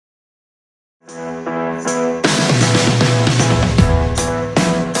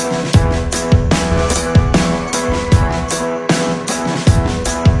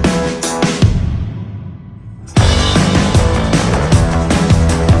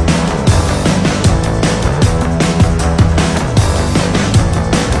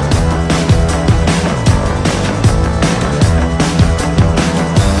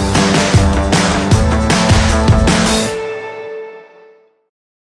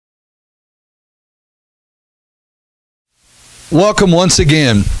Welcome once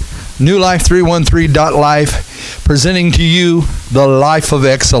again. New Life 313.life presenting to you the life of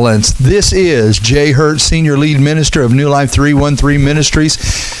excellence. This is Jay Hurt, Senior Lead Minister of New Life 313 Ministries.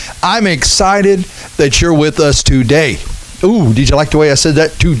 I'm excited that you're with us today. Ooh, did you like the way I said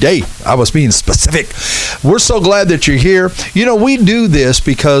that? Today. I was being specific. We're so glad that you're here. You know, we do this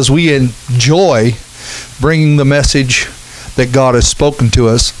because we enjoy bringing the message that God has spoken to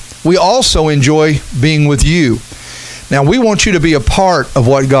us. We also enjoy being with you. Now, we want you to be a part of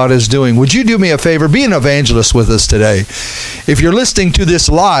what God is doing. Would you do me a favor? Be an evangelist with us today. If you're listening to this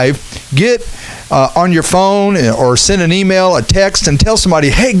live, get on your phone or send an email, a text, and tell somebody,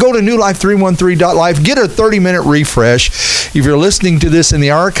 hey, go to newlife313.life. Get a 30-minute refresh. If you're listening to this in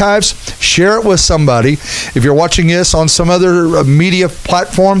the archives, share it with somebody. If you're watching this on some other media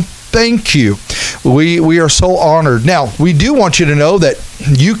platform, thank you. We are so honored. Now, we do want you to know that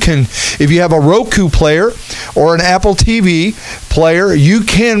you can, if you have a Roku player or an Apple TV player, you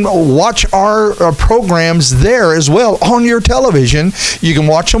can watch our programs there as well on your television. You can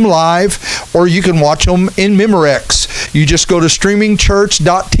watch them live or you can watch them in Memorex. You just go to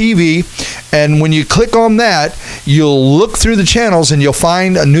streamingchurch.tv, and when you click on that, you'll look through the channels and you'll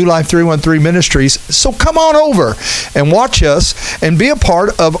find a New Life 313 Ministries. So come on over and watch us and be a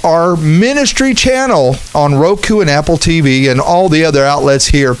part of our ministry channel on Roku and Apple TV and all the other outlets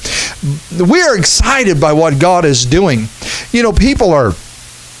here. We are excited by what God is doing. You know, people are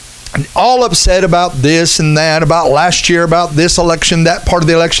all upset about this and that, about last year, about this election, that part of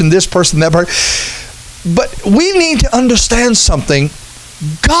the election, this person, that part. But we need to understand something.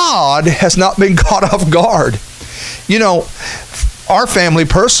 God has not been caught off guard. You know, our family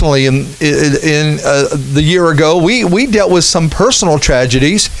personally, in the year ago, we dealt with some personal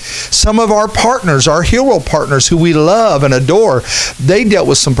tragedies. Some of our partners, our hero partners who we love and adore, they dealt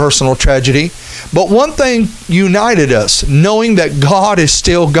with some personal tragedy. But one thing united us, knowing that God is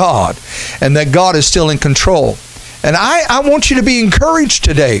still God and that God is still in control. And I want you to be encouraged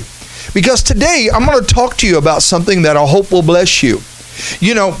today, because today I'm going to talk to you about something that I hope will bless you.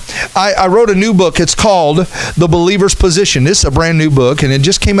 You know, I wrote a new book. It's called The Believer's Position. This is a brand new book, and it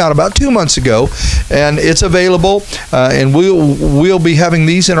just came out about 2 months ago, and it's available, and we'll be having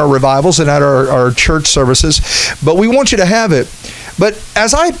these in our revivals and at our church services, but we want you to have it. But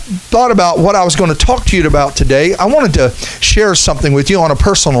as I thought about what I was going to talk to you about today, I wanted to share something with you on a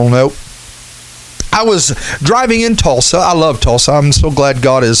personal note. I was driving in Tulsa. I love Tulsa. I'm so glad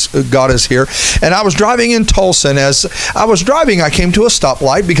God is here. And I was driving in Tulsa, and as I was driving, I came to a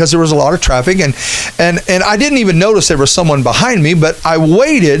stoplight because there was a lot of traffic, and I didn't even notice there was someone behind me, but I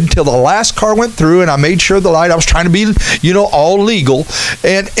waited till the last car went through, and I made sure the light, I was trying to be, you know, all legal,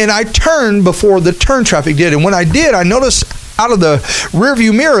 and I turned before the turn traffic did, and when I did, I noticed out of the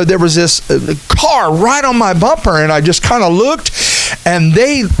rearview mirror there was this car right on my bumper, and I just kind of looked, and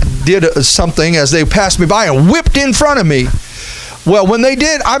they did something as they passed me by and whipped in front of me. Well, when they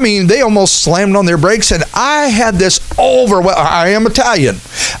did, I mean, they almost slammed on their brakes, and I had this I am Italian.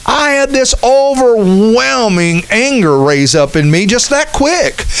 I had this overwhelming anger raise up in me just that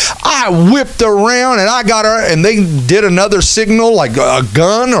quick. I whipped around, and I got her, and they did another signal like a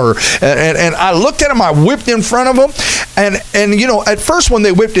gun, and I looked at them. I whipped in front of them, and you know, at first when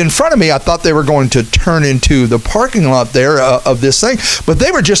they whipped in front of me, I thought they were going to turn into the parking lot there of this thing, but they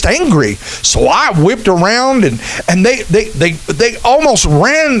were just angry. So I whipped around, and they almost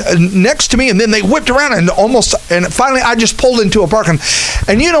ran next to me, and then they whipped around and finally I just pulled into a parking.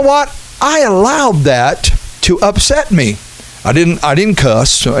 And you know what? I allowed that to upset me. I didn't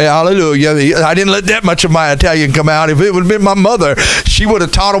cuss. Hallelujah. I didn't let that much of my Italian come out. If it would have been my mother, she would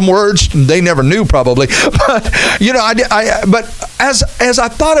have taught them words they never knew probably. But you know, but as I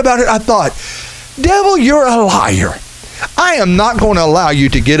thought about it, I thought, devil, you're a liar. I am not going to allow you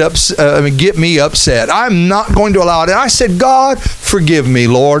to get me upset. I'm not going to allow it. And I said, God, forgive me,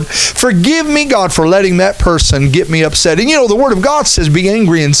 Lord. Forgive me, God, for letting that person get me upset. And you know, the Word of God says, be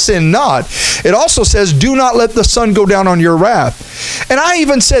angry and sin not. It also says, do not let the sun go down on your wrath. And I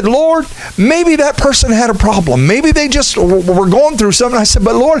even said, Lord, maybe that person had a problem. Maybe they just were going through something. I said,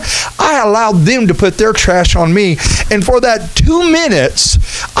 but Lord, I allowed them to put their trash on me. And for that 2 minutes,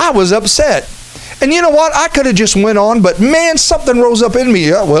 I was upset. And you know what? I could have just went on, but man, something rose up in me.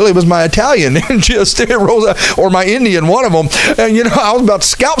 Well, it was my Italian, and it rose up, or my Indian, one of them. And you know, I was about to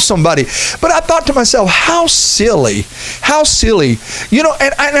scalp somebody. But I thought to myself, how silly. You know,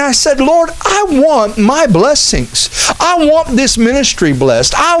 and I said, Lord, I want my blessings. I want this ministry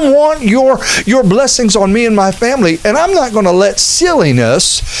blessed. I want your blessings on me and my family, and I'm not going to let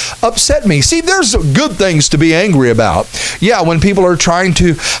silliness upset me. See, there's good things to be angry about. Yeah, when people are trying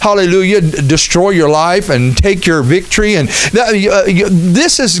to, hallelujah, destroy destroy your life and take your victory. And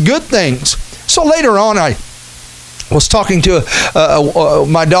this is good things. So later on, I was talking to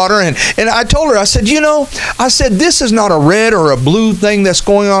my daughter, and I told her, I said, this is not a red or a blue thing that's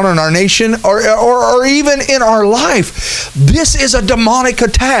going on in our nation or even in our life. This is a demonic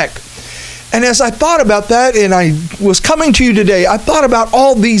attack. And as I thought about that, and I was coming to you today, I thought about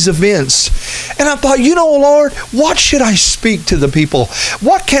all these events. And I thought, Lord, what should I speak to the people?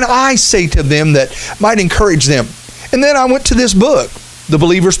 What can I say to them that might encourage them? And then I went to this book, The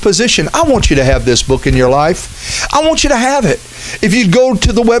Believer's Position. I want you to have this book in your life. I want you to have it. If you go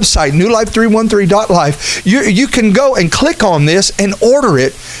to the website, newlife313.life, you can go and click on this and order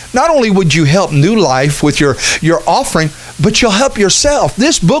it. Not only would you help New Life with your offering, but you'll help yourself.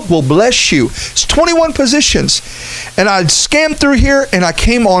 This book will bless you. It's 21 positions. And I scanned through here and I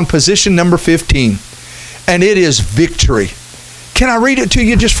came on position number 15. And it is victory. Can I read it to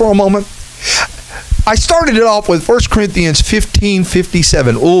you just for a moment? I started it off with 1 Corinthians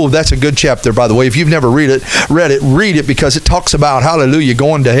 15:57. Oh, that's a good chapter, by the way. If you've never read it because it talks about, hallelujah,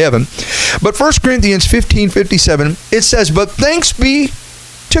 going to heaven. But 1 Corinthians 15:57, it says, but thanks be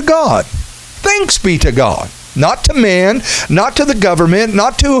to God. Thanks be to God. Not to man, not to the government,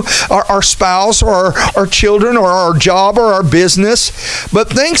 not to our spouse or our children or our job or our business, but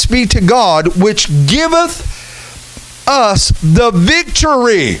thanks be to God, which giveth us the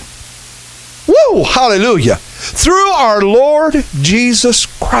victory. Woo! Hallelujah. Through our Lord Jesus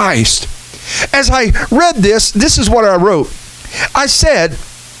Christ. As I read this is what I wrote. I said,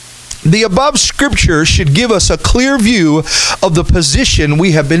 the above scripture should give us a clear view of the position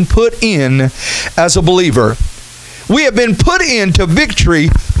we have been put in as a believer. We have been put into victory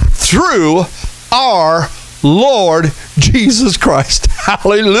through our Lord Jesus Christ.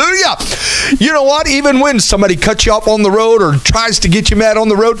 Hallelujah. You know what? Even when somebody cuts you off on the road or tries to get you mad on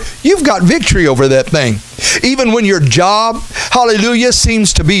the road, you've got victory over that thing. Even when your job, hallelujah,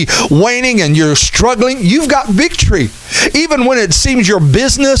 seems to be waning and you're struggling, you've got victory. Even when it seems your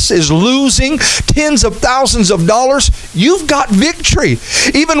business is losing tens of thousands of dollars, you've got victory.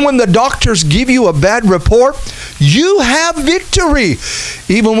 Even when the doctors give you a bad report, you have victory.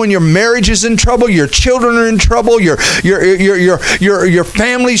 Even when your marriage is in trouble, your children are in trouble, your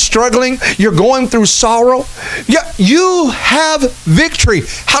family's struggling, you're going through sorrow, you have victory.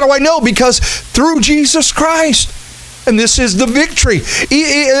 How do I know? Because through Jesus Christ. And this is the victory.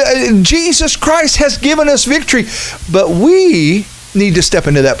 Jesus Christ has given us victory. But we need to step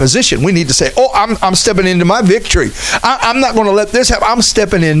into that position. We need to say, I'm stepping into my victory. I'm not going to let this happen. I'm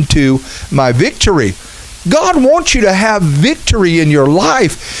stepping into my victory. God wants you to have victory in your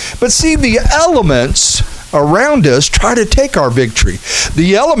life. But see, the elements around us try to take our victory.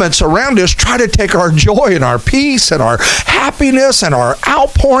 The elements around us try to take our joy and our peace and our happiness and our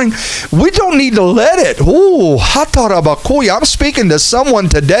outpouring. We don't need to let it. Ooh, I'm speaking to someone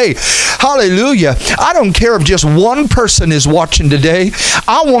today. Hallelujah. I don't care if just one person is watching today.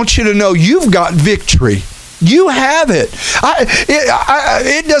 I want you to know you've got victory. You have it.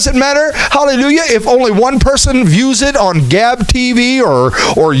 It doesn't matter, hallelujah, if only one person views it on Gab TV or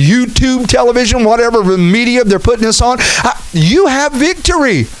YouTube television, whatever media they're putting this on. You have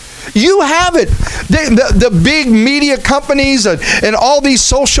victory. You have it. The big media companies and all these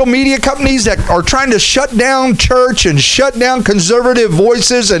social media companies that are trying to shut down church and shut down conservative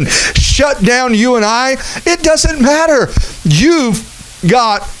voices and shut down you and I, it doesn't matter. You've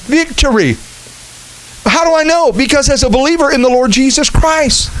got victory. How do I know? Because as a believer in the Lord Jesus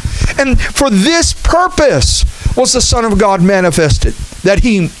Christ. And for this purpose was the Son of God manifested, that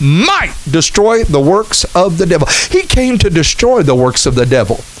he might destroy the works of the devil. He came to destroy the works of the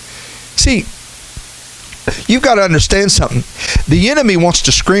devil. See, you've got to understand something. The enemy wants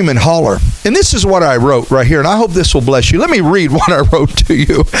to scream and holler. And this is what I wrote right here, and I hope this will bless you. Let me read what I wrote to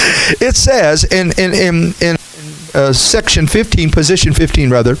you. It says in section 15, position 15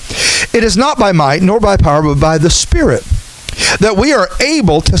 rather, it is not by might nor by power, but by the Spirit, that we are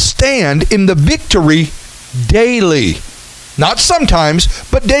able to stand in the victory daily. Not sometimes,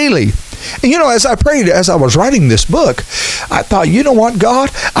 but daily. And as I prayed, as I was writing this book, I thought, you know what, God?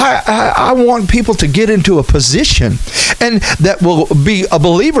 I want people to get into a position, and that will be a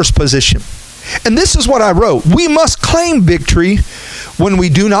believer's position. And this is what I wrote. We must claim victory when we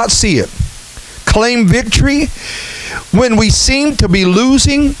do not see it. Claim victory when we seem to be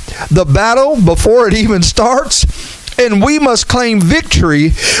losing the battle before it even starts. And we must claim victory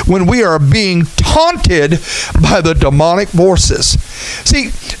when we are being taunted by the demonic forces.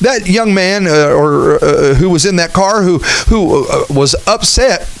 See, that young man who was in that car who was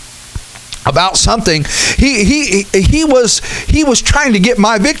upset about something. He was trying to get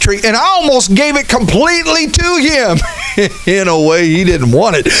my victory, and I almost gave it completely to him. In a way, he didn't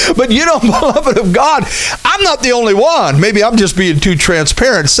want it. But beloved of God, I'm not the only one. Maybe I'm just being too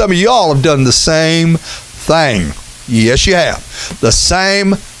transparent. Some of y'all have done the same thing. Yes, you have. The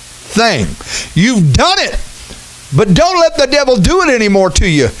same thing. You've done it. But don't let the devil do it anymore to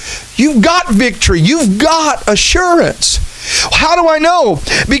you. You've got victory. You've got assurance. How do I know?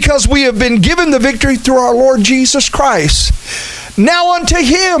 Because we have been given the victory through our Lord Jesus Christ. Now unto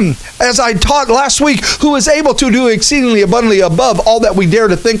him, as I taught last week, who is able to do exceedingly abundantly above all that we dare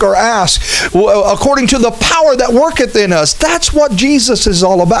to think or ask, according to the power that worketh in us. That's what Jesus is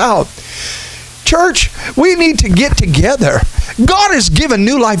all about. Church, we need to get together. God has given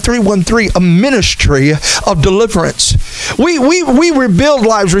New Life 313 a ministry of deliverance. We rebuild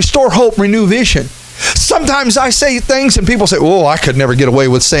lives, restore hope, renew vision. Sometimes I say things and people say, oh, I could never get away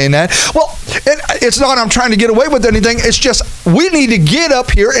with saying that. Well, it's not I'm trying to get away with anything. It's just we need to get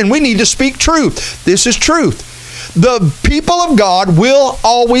up here and we need to speak truth. This is truth. The people of God will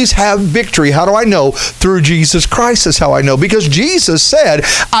always have victory. How do I know? Through Jesus Christ is how I know. Because Jesus said,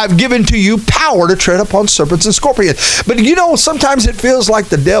 I've given to you power to tread upon serpents and scorpions. But sometimes it feels like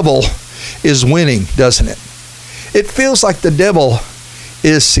the devil is winning, doesn't it? It feels like the devil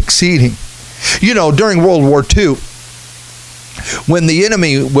is succeeding. During World War II, when the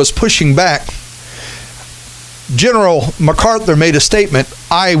enemy was pushing back, General MacArthur made a statement,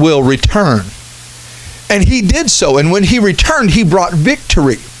 I will return. And he did so. And when he returned, he brought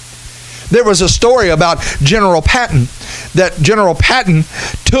victory. There was a story about General Patton, that General Patton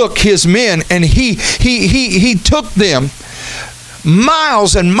took his men and he took them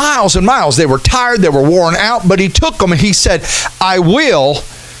miles and miles and miles. They were tired, they were worn out, but he took them and he said, I will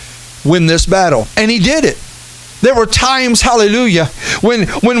win this battle. And he did it. There were times, hallelujah,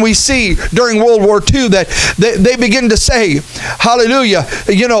 when we see during World War II that they begin to say, hallelujah,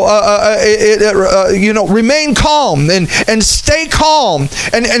 remain calm and stay calm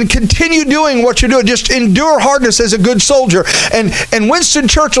and continue doing what you're doing. Just endure hardness as a good soldier. And Winston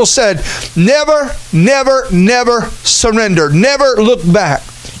Churchill said, never, never, never surrender. Never look back.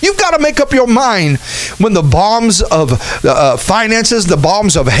 You've got to make up your mind when the bombs of finances, the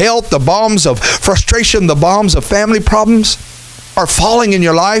bombs of health, the bombs of frustration, the bombs of family problems are falling in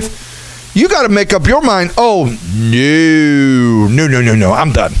your life. You got to make up your mind, oh, no,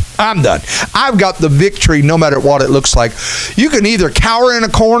 I'm done. I've got the victory no matter what it looks like. You can either cower in a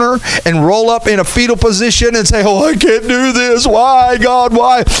corner and roll up in a fetal position and say, oh, I can't do this. Why, God,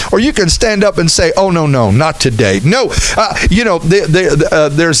 why? Or you can stand up and say, oh, no, not today. No,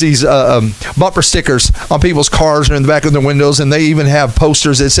 there's these bumper stickers on people's cars or in the back of their windows, and they even have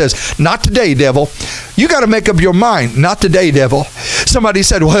posters that says, not today, devil. You got to make up your mind, not today, devil. Somebody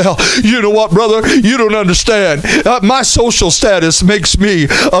said, well, you know what, brother? You don't understand. My social status makes me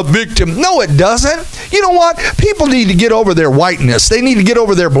a victim. No, it doesn't. You know what? People need to get over their whiteness. They need to get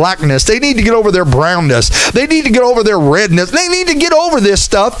over their blackness. They need to get over their brownness. They need to get over their redness. They need to get over this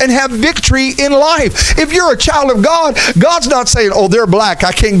stuff and have victory in life. If you're a child of God, God's not saying, oh, they're black,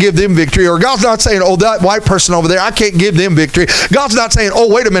 I can't give them victory. Or God's not saying, oh, that white person over there, I can't give them victory. God's not saying,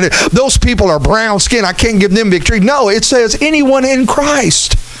 oh, wait a minute, those people are brown skin, I can't give them victory. No, it says anyone in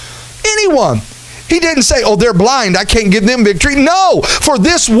Christ. Anyone. He didn't say, oh, they're blind, I can't give them victory. No, for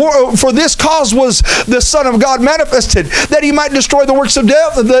this cause was the Son of God manifested, that he might destroy the works of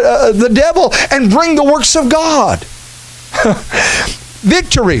the devil and bring the works of God.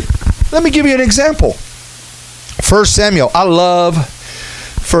 Victory. Let me give you an example. 1 Samuel. I love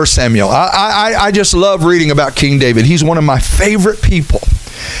 1 Samuel. I just love reading about King David. He's one of my favorite people.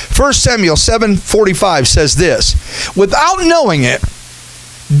 1 Samuel 7:45 says this, without knowing it,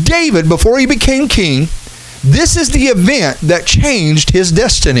 David, before he became king, this is the event that changed his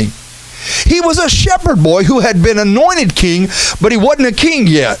destiny. He was a shepherd boy who had been anointed king, but he wasn't a king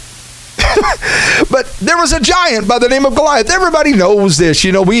yet. But there was a giant by the name of Goliath. Everybody knows this.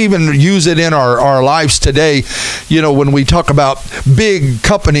 We even use it in our lives today. When we talk about big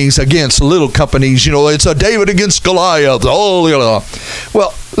companies against little companies, it's a David against Goliath.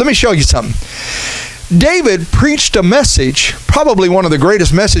 Well, let me show you something. David preached a message, probably one of the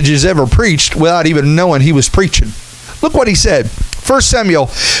greatest messages ever preached, without even knowing he was preaching. Look what he said. 1 Samuel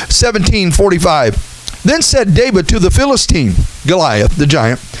 17:45. Then said David to the Philistine, Goliath, the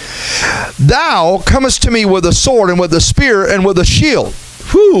giant, thou comest to me with a sword and with a spear and with a shield.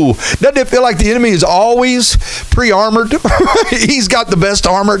 Whew. Doesn't it feel like the enemy is always pre-armored? He's got the best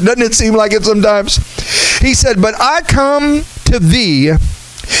armor. Doesn't it seem like it sometimes? He said, but I come to thee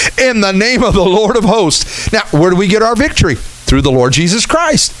in the name of the Lord of hosts. Now, where do we get our victory? through the Lord Jesus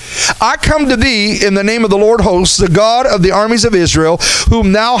Christ. I come to thee in the name of the Lord hosts, the God of the armies of Israel,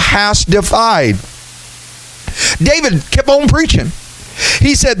 whom thou hast defied. David kept on preaching.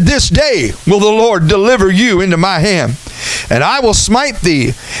 He said, this day will the Lord deliver you into my hand, and I will smite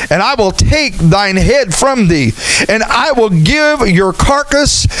thee, and I will take thine head from thee, and I will give your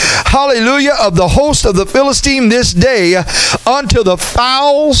carcass, hallelujah, of the host of the Philistine this day unto the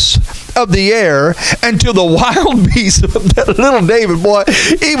fowls of the air and to the wild beasts. That little David boy,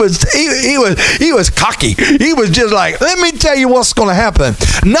 he was cocky. He was just like, let me tell you what's going to happen.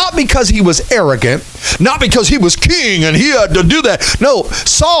 Not because he was arrogant, not because he was king and he had to do that. No,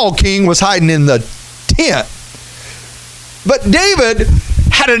 Saul king was hiding in the tent. But David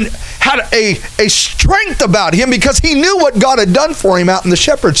had a strength about him because he knew what God had done for him out in the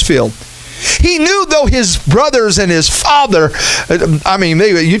shepherd's field. He knew, though his brothers and his father,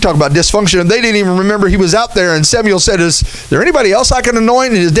 you talk about dysfunction, they didn't even remember he was out there. And Samuel said, is there anybody else I can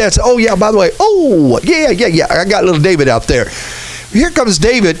anoint? And his dad said, oh, yeah, by the way, I got little David out there. Here comes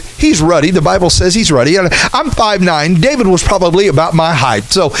David. He's ruddy. The Bible says he's ruddy. I'm 5'9". David was probably about my height.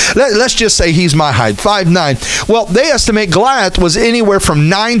 So let's just say he's my height, 5'9". Well, they estimate Goliath was anywhere from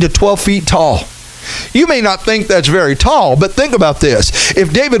 9 to 12 feet tall. You may not think that's very tall, but think about this.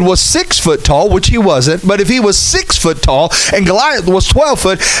 If David was 6 foot tall, which he wasn't, but if he was 6 foot tall and Goliath was 12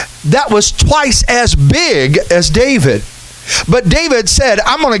 foot, that was twice as big as David. But David said,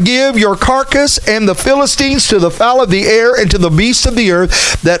 I'm going to give your carcass and the Philistines to the fowl of the air and to the beasts of the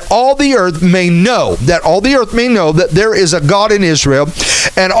earth, that all the earth may know, that there is a God in Israel.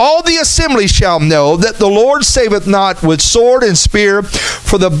 And all the assembly shall know that the Lord saveth not with sword and spear,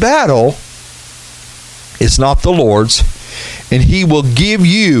 for the battle is not the Lord's, and he will give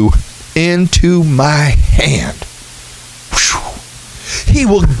you into my hand. Whew. He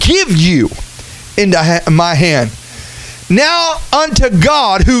will give you into my hand. Now unto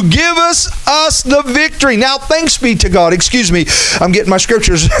God who giveth us the victory. Now thanks be to God. Excuse me, I'm getting my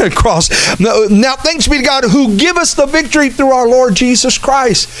scriptures across. Now thanks be to God who give us the victory through our Lord Jesus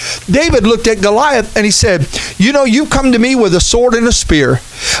Christ. David looked at Goliath and he said, you come to me with a sword and a spear,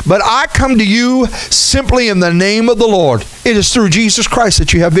 but I come to you simply in the name of the Lord. It is through Jesus Christ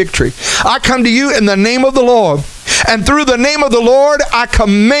that you have victory. I come to you in the name of the Lord. And through the name of the Lord, I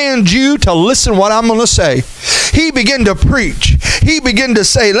command you to listen what I'm going to say. He began to preach. He began to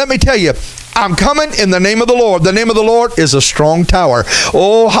say, let me tell you, I'm coming in the name of the Lord. The name of the Lord is a strong tower.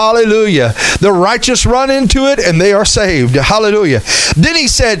 Oh, hallelujah. The righteous run into it and they are saved. Hallelujah. Then he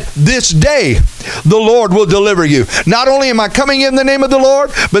said, this day the Lord will deliver you. Not only am I coming in the name of the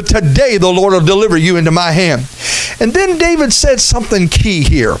Lord, but today the Lord will deliver you into my hand. And then David said something key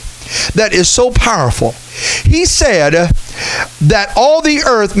here that is so powerful. He said that all the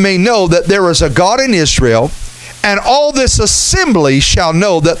earth may know that there is a God in Israel, and all this assembly shall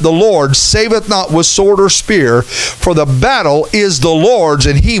know that the Lord saveth not with sword or spear, for the battle is the Lord's,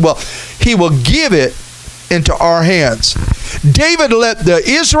 and he will give it into our hands. David let the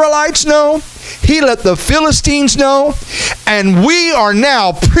Israelites know. He let the Philistines know. And we are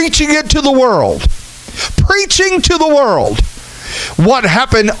now preaching it to the world. Preaching to the world what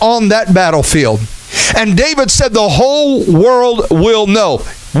happened on that battlefield. And David said the whole world will know.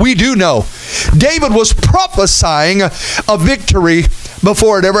 We do know. David was prophesying a victory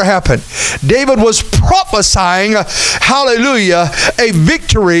before it ever happened. David was prophesying, hallelujah, a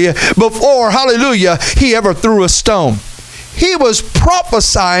victory before, hallelujah, he ever threw a stone. He was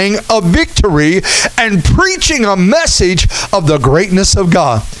prophesying a victory and preaching a message of the greatness of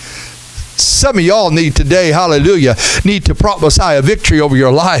God. Some of y'all need today, hallelujah, need to prophesy a victory over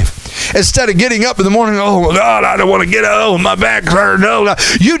your life. Instead of getting up in the morning, oh God, I don't want to get up, oh, my back hurts. No,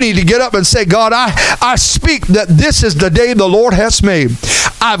 you need to get up and say, God, I speak that this is the day the Lord has made.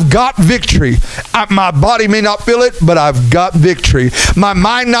 I've got victory. My body may not feel it, but I've got victory. My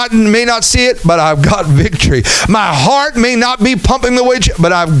mind may not see it, but I've got victory. My heart may not be pumping the way,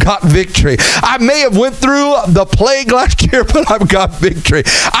 but I've got victory. I may have went through the plague last year, but I've got victory.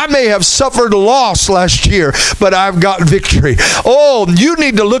 I may have suffered loss last year, but I've got victory. Oh, you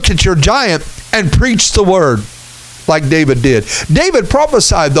need to look at your giant and preach the word like David did. David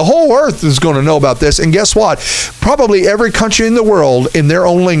prophesied the whole earth is going to know about this. And guess what? Probably every country in the world in their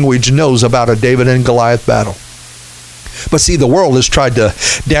own language knows about a David and Goliath battle. But see, the world has tried to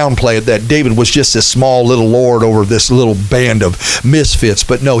downplay it, that David was just this small little lord over this little band of misfits.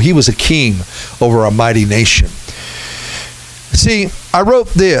 But no, he was a king over a mighty nation. See, I wrote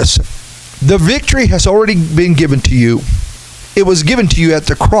this. The victory has already been given to you. It was given to you at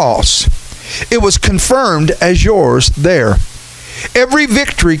the cross. It was confirmed as yours there. Every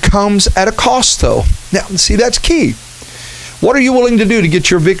victory comes at a cost, though. Now, see, that's key. What are you willing to do to get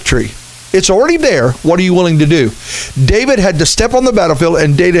your victory? It's already there. What are you willing to do? David had to step on the battlefield,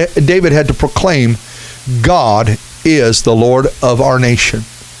 and David had to proclaim, God is the Lord of our nation.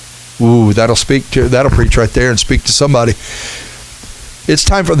 Ooh, that'll preach right there and speak to somebody. It's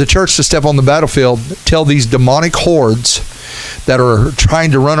time for the church to step on the battlefield, tell these demonic hordes that are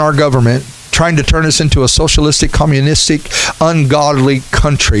trying to run our government, trying to turn us into a socialistic, communistic, ungodly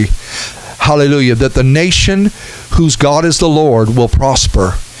country. Hallelujah. That the nation whose God is the Lord will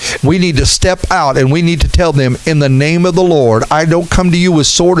prosper. We need to step out and we need to tell them, in the name of the Lord. I don't come to you with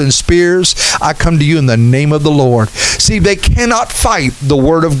sword and spears. I come to you in the name of the Lord. See, they cannot fight the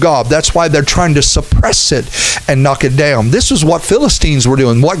word of God. That's why they're trying to suppress it and knock it down. This is what Philistines were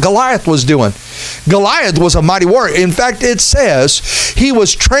doing, what Goliath was doing. Goliath was a mighty warrior. In fact, it says he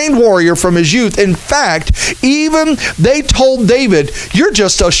was trained warrior from his youth. In fact, even they told David, you're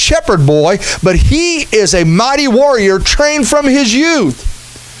just a shepherd boy, but he is a mighty warrior trained from his youth.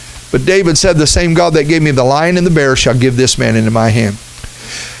 But David said, the same God that gave me the lion and the bear shall give this man into my hand.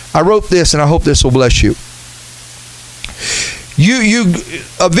 I wrote this, and I hope this will bless you.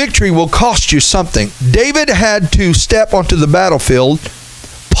 A victory will cost you something. David had to step onto the battlefield.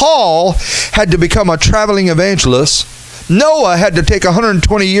 Paul had to become a traveling evangelist. Noah had to take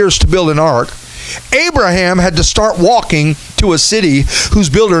 120 years to build an ark. Abraham had to start walking to a city whose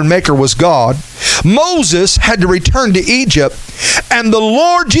builder and maker was God. Moses had to return to Egypt. And the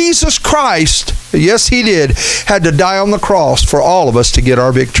Lord Jesus Christ, yes, he did, had to die on the cross for all of us to get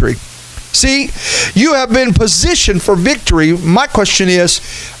our victory. See, you have been positioned for victory. My question is,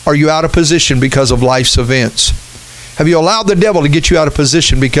 are you out of position because of life's events? Have you allowed the devil to get you out of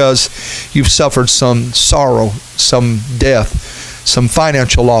position because you've suffered some sorrow, some death, some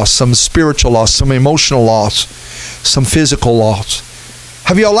financial loss, some spiritual loss, some emotional loss, some physical loss?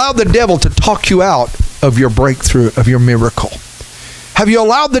 Have you allowed the devil to talk you out of your breakthrough, of your miracle? Have you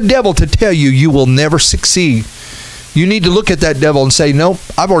allowed the devil to tell you you will never succeed? You need to look at that devil and say, no,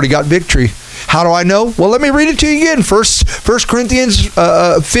 I've already got victory. How do I know? Well, let me read it to you again. 1 Corinthians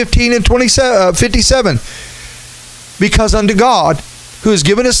 15 and 57. Because unto God, who has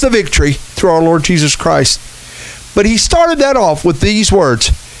given us the victory through our Lord Jesus Christ. But he started that off with these words,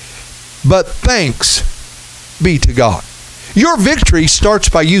 but thanks be to God. Your victory starts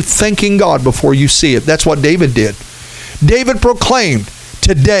by you thanking God before you see it. That's what David did. David proclaimed,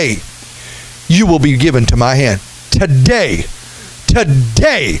 today you will be given to my hand. Today.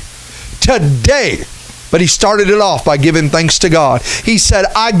 But he started it off by giving thanks to God. He said,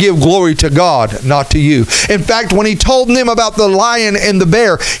 I give glory to God, not to you. In fact, when he told them about the lion and the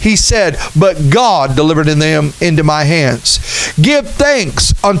bear, he said, but God delivered them into my hands. Give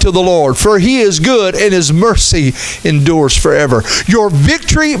thanks unto the Lord, for he is good and his mercy endures forever. Your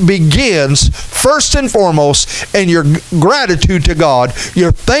victory begins first and foremost in your gratitude to God,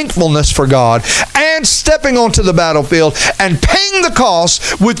 your thankfulness for God, and stepping onto the battlefield and paying the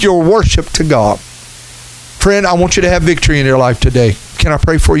cost with your worship to God. Friend, I want you to have victory in your life today. Can I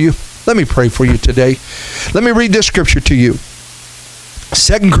pray for you? Let me pray for you today. Let me read this scripture to you.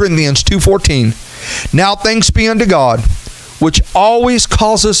 2 Corinthians 2:14. Now thanks be unto God, which always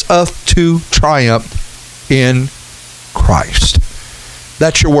causes us to triumph in Christ.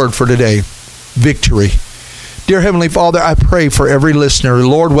 That's your word for today. Victory. Dear Heavenly Father, I pray for every listener,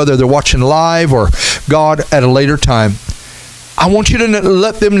 Lord, whether they're watching live or, God, at a later time. I want you to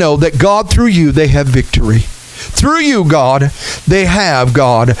let them know that, God, through you, they have victory. Through you, God, they have,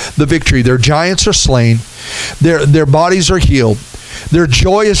 God, the victory. Their giants are slain. Their bodies are healed. Their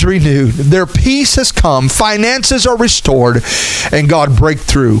joy is renewed. Their peace has come. Finances are restored. And, God,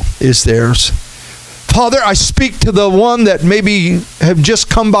 breakthrough is theirs. Father, I speak to the one that maybe have just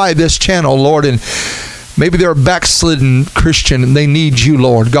come by this channel, Lord, and maybe they're a backslidden Christian and they need you,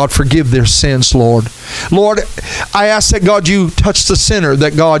 Lord. God, forgive their sins, Lord. Lord, I ask that, God, you touch the sinner,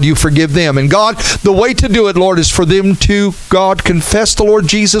 that, God, you forgive them. And, God, the way to do it, Lord, is for them to, God, confess the Lord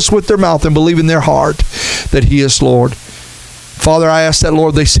Jesus with their mouth and believe in their heart that he is Lord. Father, I ask that,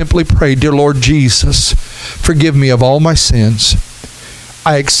 Lord, they simply pray, dear Lord Jesus, forgive me of all my sins.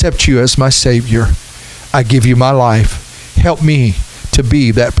 I accept you as my Savior. I give you my life. Help me to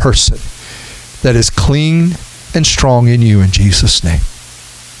be that person that is clean and strong in you, in Jesus' name.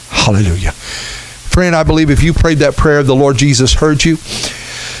 Hallelujah. Friend, I believe if you prayed that prayer, the Lord Jesus heard you.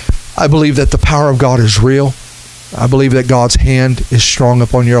 I believe that the power of God is real. I believe that God's hand is strong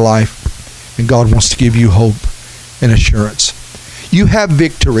upon your life, and God wants to give you hope and assurance. You have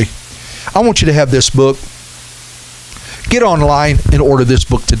victory. I want you to have this book. Get online and order this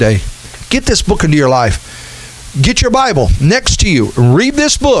book today. Get this book into your life. Get your Bible next to you. Read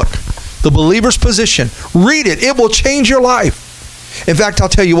this book. The Believer's Position. Read it. It will change your life. In fact, I'll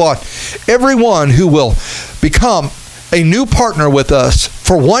tell you what, everyone who will become a new partner with us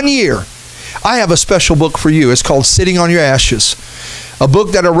for 1 year, I have a special book for you. It's called Sitting on Your Ashes, a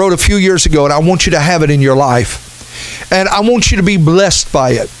book that I wrote a few years ago, and I want you to have it in your life. And I want you to be blessed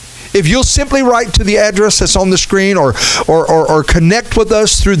by it. If you'll simply write to the address that's on the screen or connect with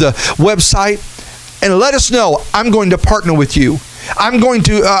us through the website and let us know, I'm going to partner with you. I'm going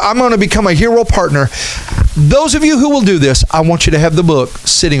to become a hero partner. Those of you who will do this, I want you to have the book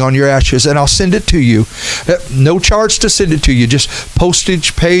Sitting on Your Ashes, and I'll send it to you. No charge to send it to you, just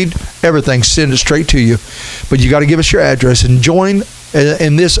postage paid, everything, send it straight to you. But you got to give us your address and join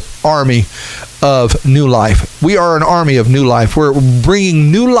in this army of new life. We are an army of new life. We're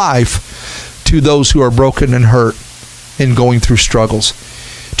bringing new life to those who are broken and hurt and going through struggles.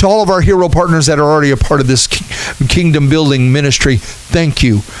 To all of our hero partners that are already a part of this kingdom building ministry, thank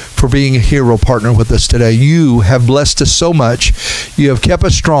you for being a hero partner with us today. You have blessed us so much. You have kept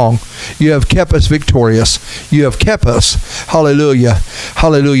us strong. You have kept us victorious. You have kept us, hallelujah,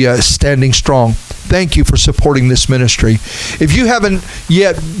 standing strong. Thank you for supporting this ministry. If you haven't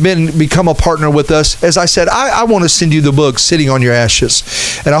yet become a partner with us, as I said, I want to send you the book, Sitting on Your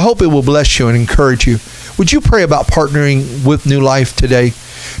Ashes, and I hope it will bless you and encourage you. Would you pray about partnering with New Life today?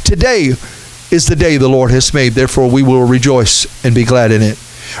 Today is the day the Lord has made, therefore we will rejoice and be glad in it.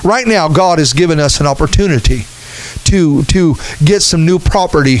 Right now, God has given us an opportunity to get some new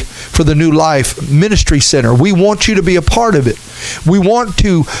property for the New Life Ministry Center. We want you to be a part of it. We want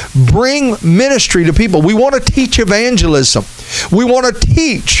to bring ministry to people. We want to teach evangelism. We want to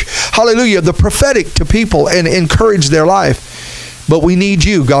teach, hallelujah, the prophetic to people and encourage their life. But we need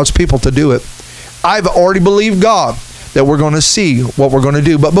you, God's people, to do it. I've already believed God that we're going to see what we're going to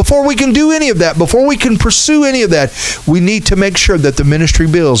do. But before we can do any of that, before we can pursue any of that, we need to make sure that the ministry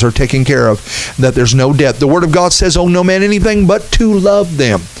bills are taken care of, that there's no debt. The Word of God says, owe no man anything but to love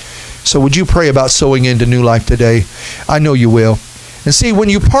them. So would you pray about sowing into New Life today? I know you will. And see, when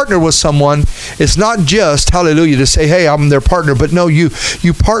you partner with someone, it's not just, hallelujah, to say, hey, I'm their partner. But no, you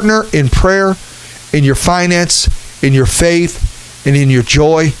partner in prayer, in your finance, in your faith, and in your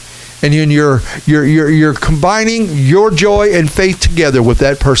joy. And in you're combining your joy and faith together with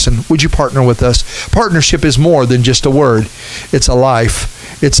that person. Would you partner with us? Partnership is more than just a word. It's a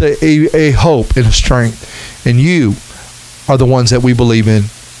life. It's a hope and a strength. And you are the ones that we believe in.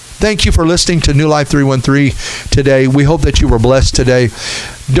 Thank you for listening to New Life 313 today. We hope that you were blessed today.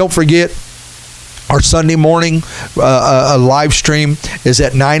 Don't forget, our Sunday morning live stream is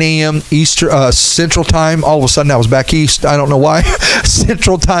at 9 a.m. Central Time. All of a sudden, I was back east. I don't know why.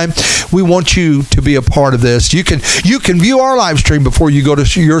 Central Time. We want you to be a part of this. You can view our live stream before you go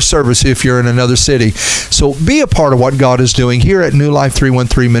to your service if you're in another city. So be a part of what God is doing here at New Life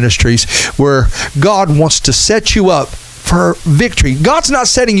 313 Ministries, where God wants to set you up for victory. God's not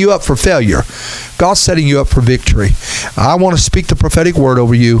setting you up for failure. God's setting you up for victory. I want to speak the prophetic word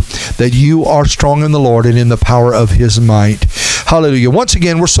over you that you are strong in the Lord and in the power of His might. Hallelujah. Once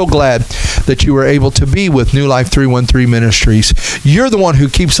again, we're so glad that you were able to be with New Life 313 Ministries. You're the one who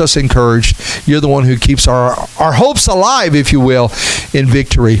keeps us encouraged. You're the one who keeps our hopes alive, if you will, in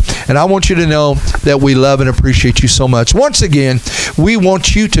victory. And I want you to know that we love and appreciate you so much. Once again, we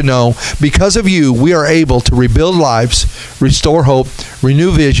want you to know, because of you, we are able to rebuild lives, restore hope,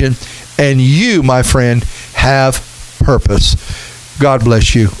 renew vision, and you, my friend, have purpose. God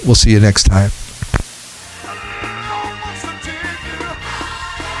bless you. We'll see you next time.